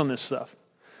challenged on this stuff.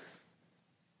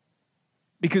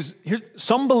 Because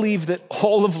some believe that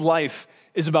all of life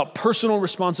is about personal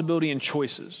responsibility and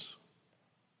choices,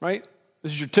 right?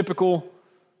 This is your typical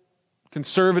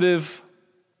conservative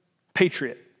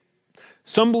patriot.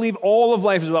 Some believe all of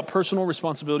life is about personal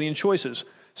responsibility and choices.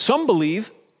 Some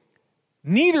believe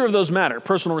neither of those matter,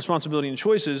 personal responsibility and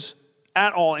choices,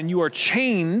 at all, and you are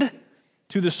chained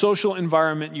to the social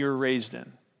environment you're raised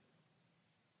in.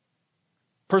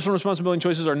 Personal responsibility and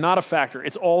choices are not a factor.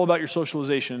 It's all about your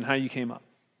socialization and how you came up.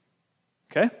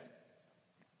 Okay?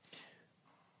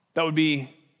 That would be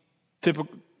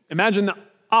typical. Imagine the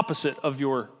opposite of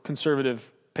your conservative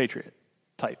patriot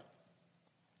type.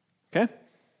 Okay?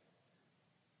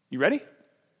 You ready?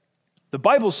 The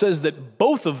Bible says that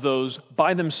both of those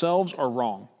by themselves are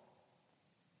wrong.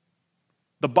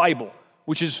 The Bible,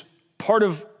 which is part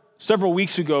of several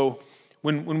weeks ago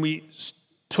when we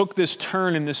took this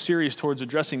turn in this series towards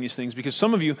addressing these things, because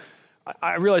some of you,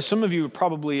 I realize some of you are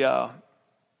probably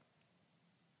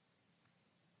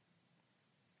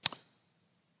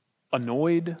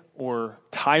annoyed or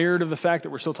tired of the fact that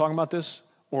we're still talking about this,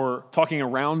 or talking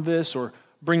around this, or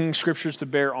bringing scriptures to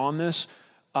bear on this.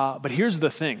 But here's the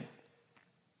thing.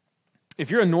 If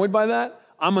you're annoyed by that,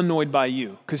 I'm annoyed by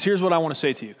you. Because here's what I want to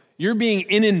say to you. You're being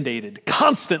inundated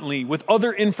constantly with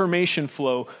other information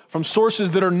flow from sources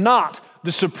that are not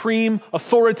the supreme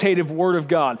authoritative Word of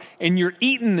God. And you're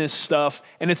eating this stuff,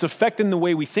 and it's affecting the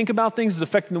way we think about things, it's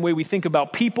affecting the way we think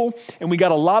about people. And we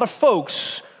got a lot of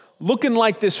folks looking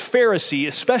like this Pharisee,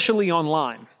 especially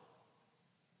online.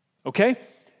 Okay?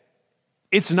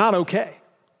 It's not okay.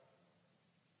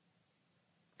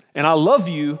 And I love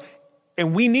you,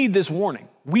 and we need this warning.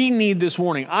 We need this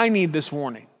warning. I need this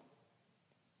warning.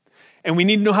 And we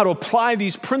need to know how to apply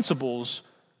these principles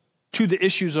to the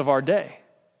issues of our day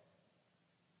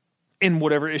and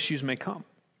whatever issues may come.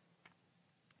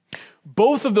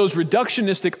 Both of those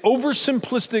reductionistic,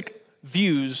 oversimplistic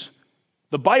views,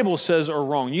 the Bible says, are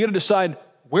wrong. You got to decide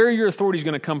where your authority is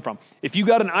going to come from. If you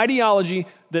got an ideology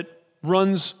that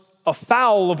runs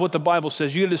afoul of what the Bible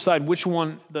says, you got to decide which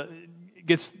one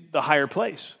gets the higher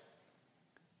place.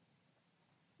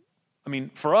 I mean,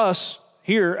 for us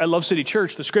here at Love City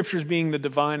Church, the Scriptures being the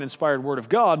divine, inspired Word of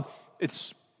God,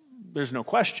 there's no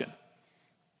question.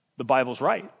 The Bible's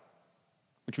right,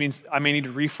 which means I may need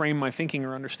to reframe my thinking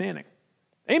or understanding.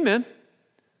 Amen.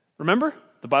 Remember,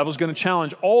 the Bible's going to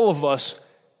challenge all of us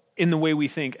in the way we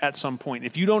think at some point.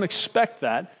 If you don't expect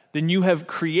that, then you have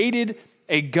created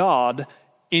a God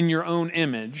in your own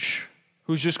image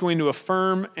who's just going to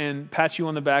affirm and pat you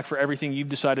on the back for everything you've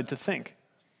decided to think.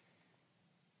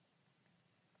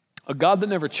 A God that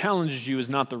never challenges you is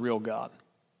not the real God.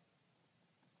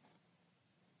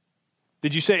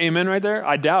 Did you say amen right there?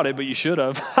 I doubt it, but you should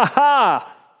have. Ha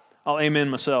ha! I'll amen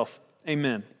myself.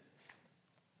 Amen.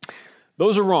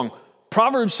 Those are wrong.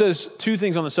 Proverbs says two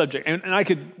things on the subject, and I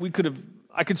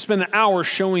could spend an hour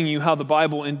showing you how the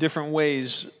Bible in different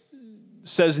ways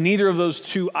says neither of those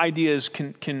two ideas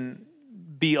can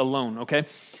be alone, okay?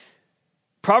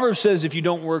 Proverbs says if you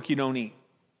don't work, you don't eat.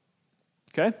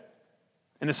 Okay?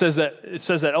 And it says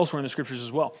that elsewhere in the scriptures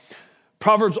as well.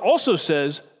 Proverbs also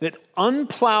says that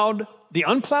the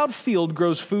unplowed field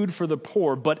grows food for the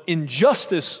poor, but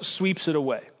injustice sweeps it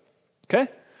away. Okay?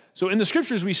 So in the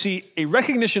scriptures, we see a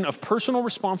recognition of personal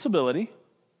responsibility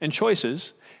and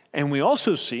choices, and we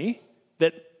also see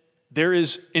that there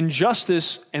is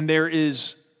injustice and there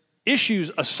is issues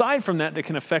aside from that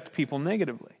can affect people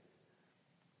negatively.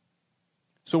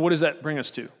 So what does that bring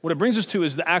us to? What it brings us to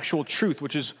is the actual truth,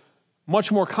 which is much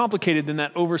more complicated than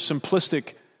that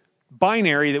oversimplistic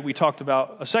binary that we talked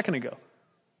about a second ago.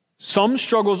 Some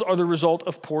struggles are the result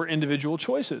of poor individual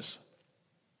choices.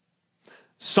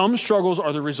 Some struggles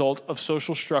are the result of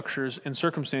social structures and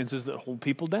circumstances that hold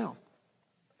people down.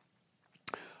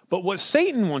 But what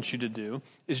Satan wants you to do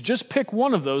is just pick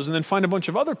one of those and then find a bunch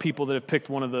of other people that have picked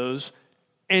one of those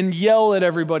and yell at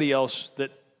everybody else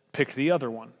that picked the other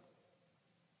one.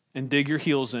 And dig your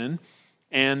heels in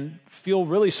and feel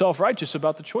really self-righteous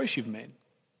about the choice you've made.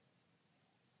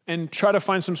 And try to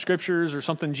find some scriptures or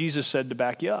something Jesus said to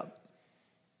back you up.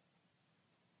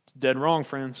 It's dead wrong,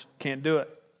 friends. Can't do it.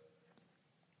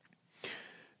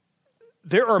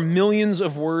 There are millions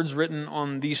of words written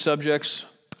on these subjects,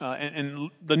 and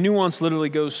the nuance literally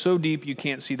goes so deep you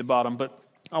can't see the bottom, but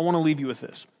I want to leave you with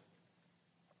this.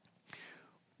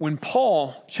 When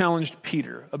Paul challenged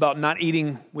Peter about not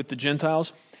eating with the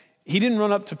Gentiles, he didn't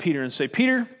run up to Peter and say,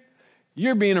 Peter,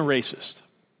 you're being a racist.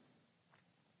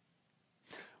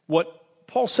 What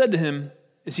Paul said to him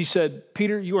is he said,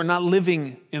 Peter, you are not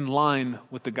living in line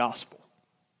with the gospel.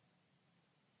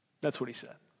 That's what he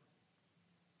said.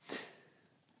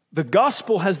 The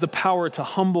gospel has the power to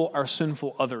humble our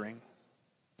sinful othering.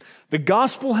 The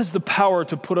gospel has the power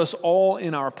to put us all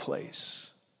in our place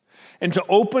and to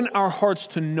open our hearts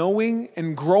to knowing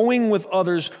and growing with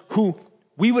others who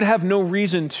we would have no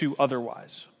reason to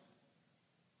otherwise.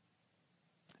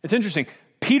 It's interesting.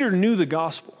 Peter knew the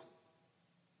gospel,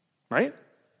 right?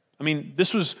 I mean,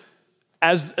 this was,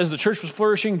 as the church was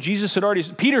flourishing,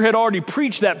 Peter had already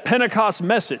preached that Pentecost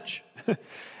message,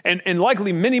 and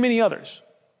likely many, many others.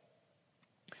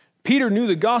 Peter knew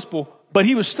the gospel, but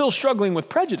he was still struggling with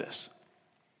prejudice,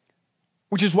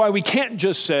 which is why we can't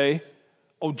just say,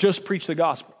 oh, just preach the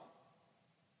gospel.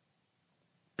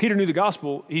 Peter knew the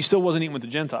gospel, he still wasn't eating with the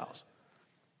Gentiles.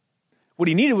 What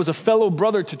he needed was a fellow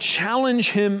brother to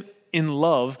challenge him in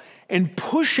love and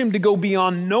push him to go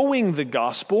beyond knowing the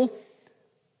gospel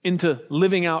into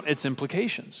living out its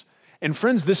implications. And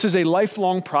friends, this is a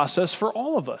lifelong process for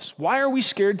all of us. Why are we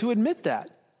scared to admit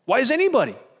that? Why is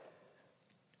anybody?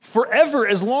 Forever,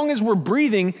 as long as we're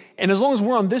breathing and as long as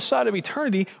we're on this side of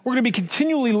eternity, we're going to be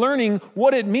continually learning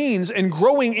what it means and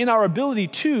growing in our ability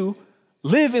to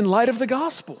live in light of the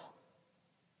gospel.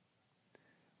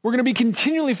 We're going to be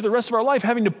continually for the rest of our life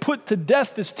having to put to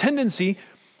death this tendency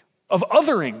of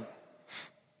othering,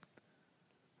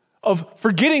 of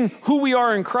forgetting who we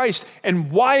are in Christ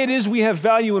and why it is we have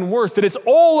value and worth, that it's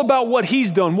all about what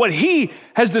He's done, what He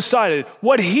has decided,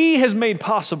 what He has made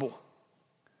possible.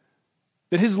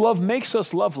 That His love makes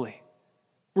us lovely.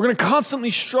 We're going to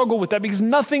constantly struggle with that because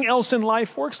nothing else in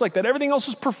life works like that. Everything else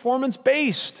is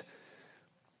performance-based.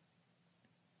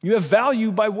 You have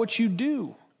value by what you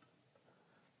do.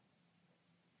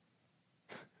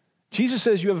 Jesus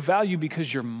says you have value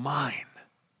because you're mine.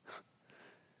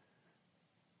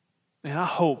 And I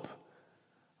hope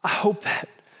that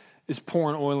is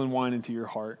pouring oil and wine into your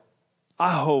heart.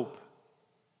 I hope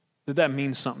that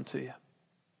means something to you.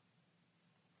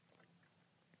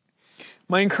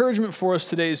 My encouragement for us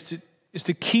today is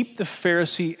to keep the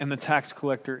Pharisee and the tax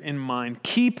collector in mind.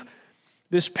 Keep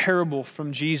this parable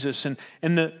from Jesus and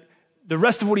the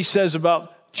rest of what He says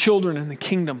about children and the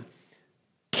kingdom.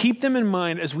 Keep them in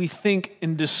mind as we think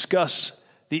and discuss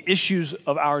the issues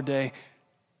of our day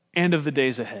and of the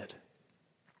days ahead.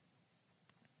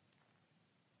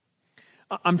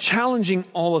 I'm challenging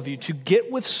all of you to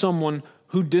get with someone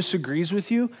who disagrees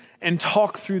with you and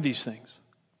talk through these things.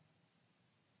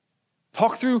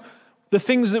 Talk through the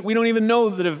things that we don't even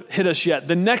know that have hit us yet.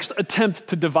 The next attempt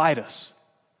to divide us.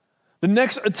 The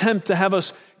next attempt to have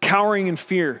us cowering in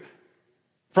fear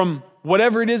from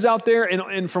whatever it is out there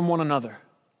and from one another.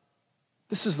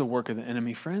 This is the work of the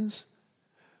enemy, friends.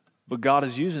 But God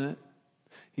is using it.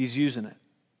 He's using it.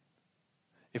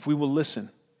 If we will listen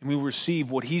and we will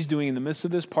receive what He's doing in the midst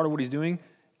of this, part of what He's doing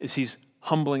is He's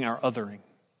humbling our othering.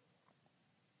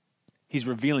 He's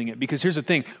revealing it. Because here's the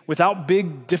thing, without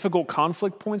big, difficult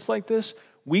conflict points like this,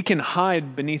 we can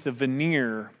hide beneath a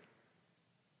veneer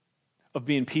of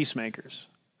being peacemakers.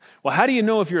 Well, how do you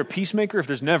know if you're a peacemaker if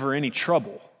there's never any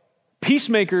trouble?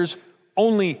 Peacemakers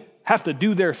only have to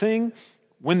do their thing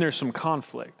when there's some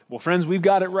conflict. Well, friends, we've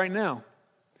got it right now.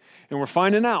 And we're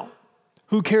finding out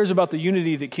who cares about the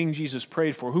unity that King Jesus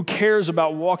prayed for, who cares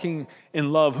about walking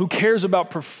in love, who cares about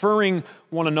preferring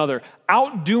one another,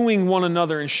 outdoing one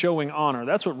another and showing honor.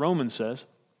 That's what Romans says.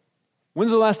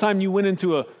 When's the last time you went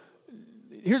into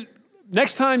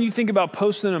next time you think about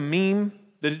posting a meme,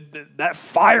 that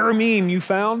fire meme you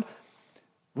found,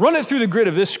 run it through the grid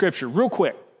of this scripture real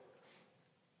quick.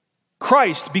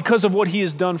 Christ, because of what he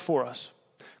has done for us,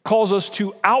 calls us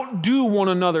to outdo one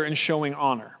another in showing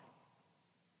honor.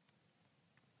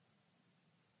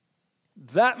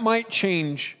 That might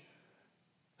change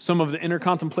some of the inner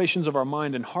contemplations of our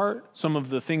mind and heart, some of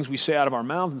the things we say out of our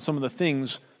mouth, and some of the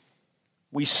things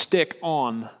we stick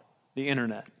on the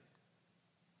internet.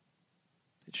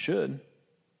 It should.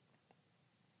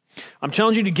 I'm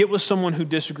challenging you to get with someone who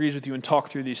disagrees with you and talk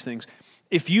through these things.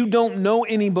 If you don't know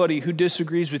anybody who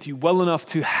disagrees with you well enough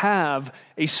to have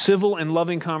a civil and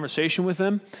loving conversation with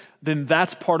them, then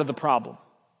that's part of the problem.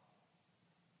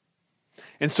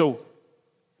 And so,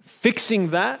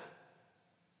 fixing that,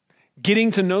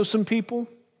 getting to know some people,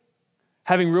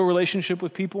 having real relationship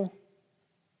with people.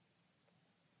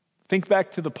 Think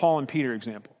back to the Paul and Peter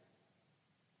example.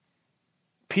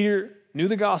 Peter knew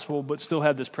the gospel, but still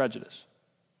had this prejudice.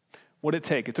 What did it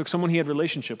take? It took someone he had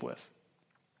relationship with.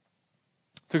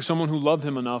 It took someone who loved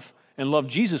him enough and loved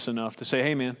Jesus enough to say,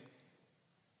 hey man,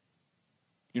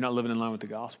 you're not living in line with the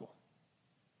gospel.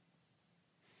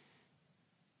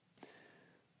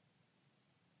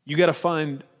 You got to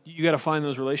find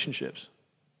those relationships.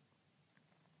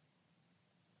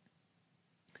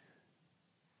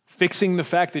 Fixing the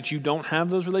fact that you don't have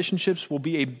those relationships will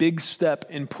be a big step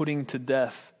in putting to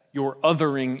death your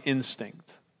othering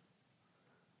instinct.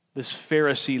 This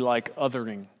Pharisee-like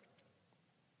othering.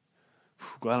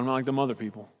 Glad I'm not like them other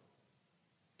people.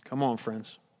 Come on,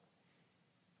 friends.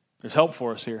 There's help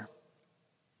for us here.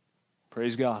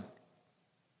 Praise God.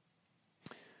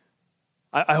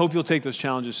 I hope you'll take those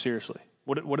challenges seriously.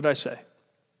 What did I say?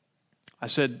 I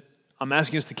said, I'm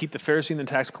asking us to keep the Pharisee and the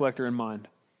tax collector in mind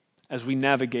as we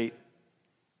navigate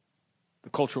the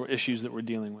cultural issues that we're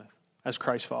dealing with as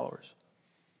Christ followers.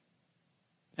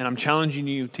 And I'm challenging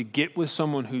you to get with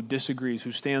someone who disagrees,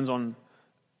 who stands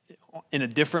in a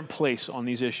different place on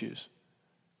these issues,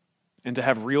 and to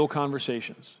have real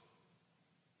conversations,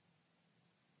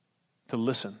 to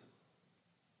listen.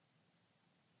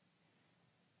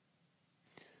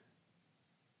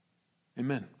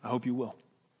 Amen. I hope you will.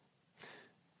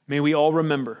 May we all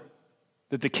remember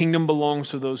that the kingdom belongs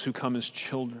to those who come as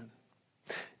children,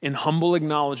 in humble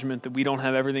acknowledgement that we don't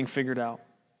have everything figured out,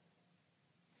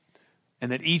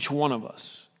 and that each one of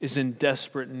us is in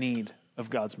desperate need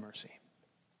of God's mercy.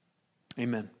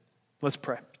 Amen. Let's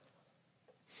pray.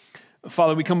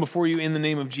 Father, we come before you in the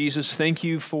name of Jesus. Thank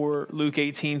you for Luke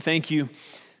 18. Thank you,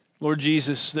 Lord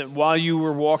Jesus, that while you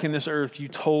were walking this earth, you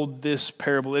told this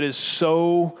parable. It is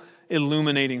so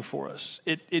illuminating for us.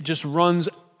 It just runs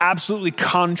absolutely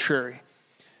contrary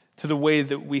to the way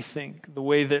that we think, the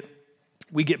way that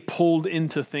we get pulled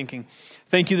into thinking.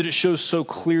 Thank you that it shows so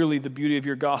clearly the beauty of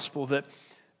your gospel, that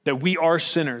we are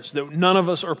sinners, that none of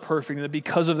us are perfect, and that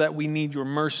because of that we need your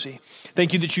mercy.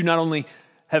 Thank you that you not only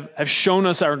have shown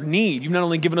us our need, you've not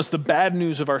only given us the bad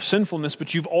news of our sinfulness,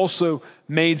 but you've also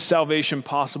made salvation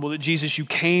possible. That Jesus, you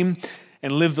came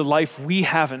and lived the life we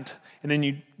haven't, and then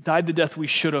you died the death we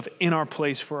should have in our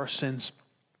place for our sins.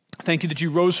 Thank you that you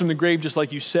rose from the grave just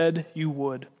like you said you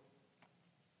would.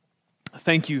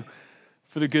 Thank you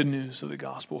for the good news of the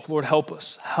gospel. Lord, help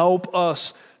us. Help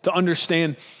us to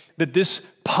understand that this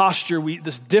posture,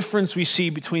 this difference we see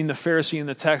between the Pharisee and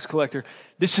the tax collector,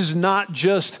 this is not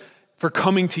just for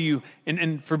coming to you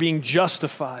and for being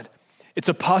justified. It's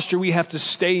a posture we have to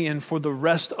stay in for the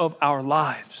rest of our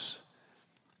lives.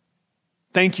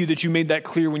 Thank you that you made that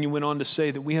clear when you went on to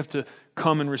say that we have to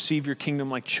come and receive your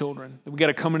kingdom like children. That we got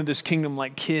to come into this kingdom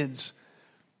like kids,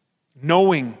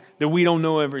 knowing that we don't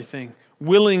know everything,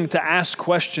 willing to ask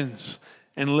questions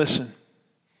and listen.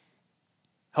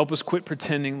 Help us quit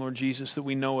pretending, Lord Jesus, that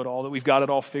we know it all, that we've got it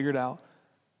all figured out.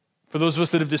 For those of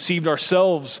us that have deceived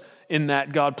ourselves in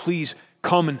that, God, please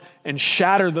come and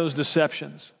shatter those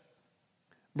deceptions.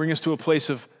 Bring us to a place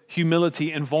of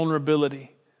humility and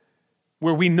vulnerability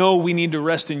where we know we need to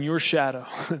rest in your shadow.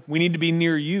 We need to be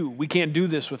near you. We can't do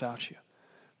this without you.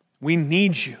 We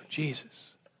need you,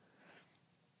 Jesus.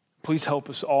 Please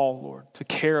help us all, Lord, to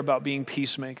care about being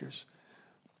peacemakers.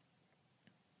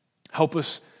 Help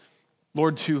us,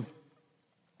 Lord, to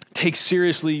take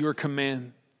seriously your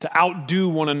command to outdo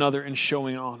one another in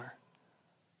showing honor.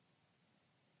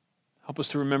 Help us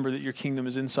to remember that your kingdom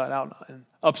is inside out and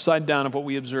upside down of what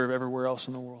we observe everywhere else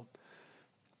in the world.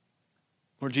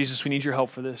 Lord Jesus, we need your help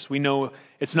for this. We know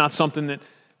it's not something that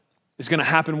is going to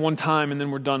happen one time and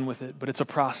then we're done with it, but it's a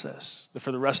process that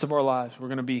for the rest of our lives we're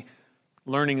going to be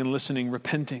learning and listening,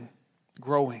 repenting,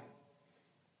 growing,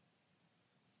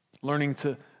 learning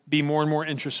to be more and more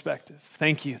introspective.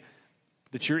 Thank you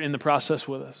that you're in the process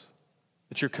with us,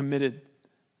 that you're committed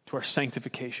to our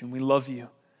sanctification. We love you.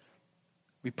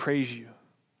 We praise you.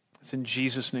 It's in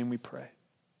Jesus' name we pray.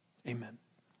 Amen.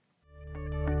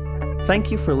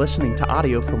 Thank you for listening to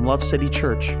audio from Love City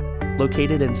Church,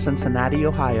 located in Cincinnati,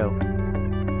 Ohio.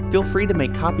 Feel free to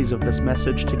make copies of this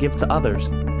message to give to others,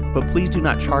 but please do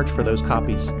not charge for those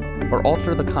copies or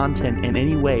alter the content in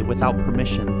any way without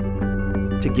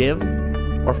permission. To give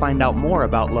or find out more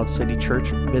about Love City Church,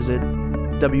 visit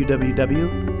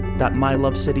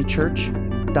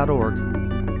www.mylovecitychurch.org.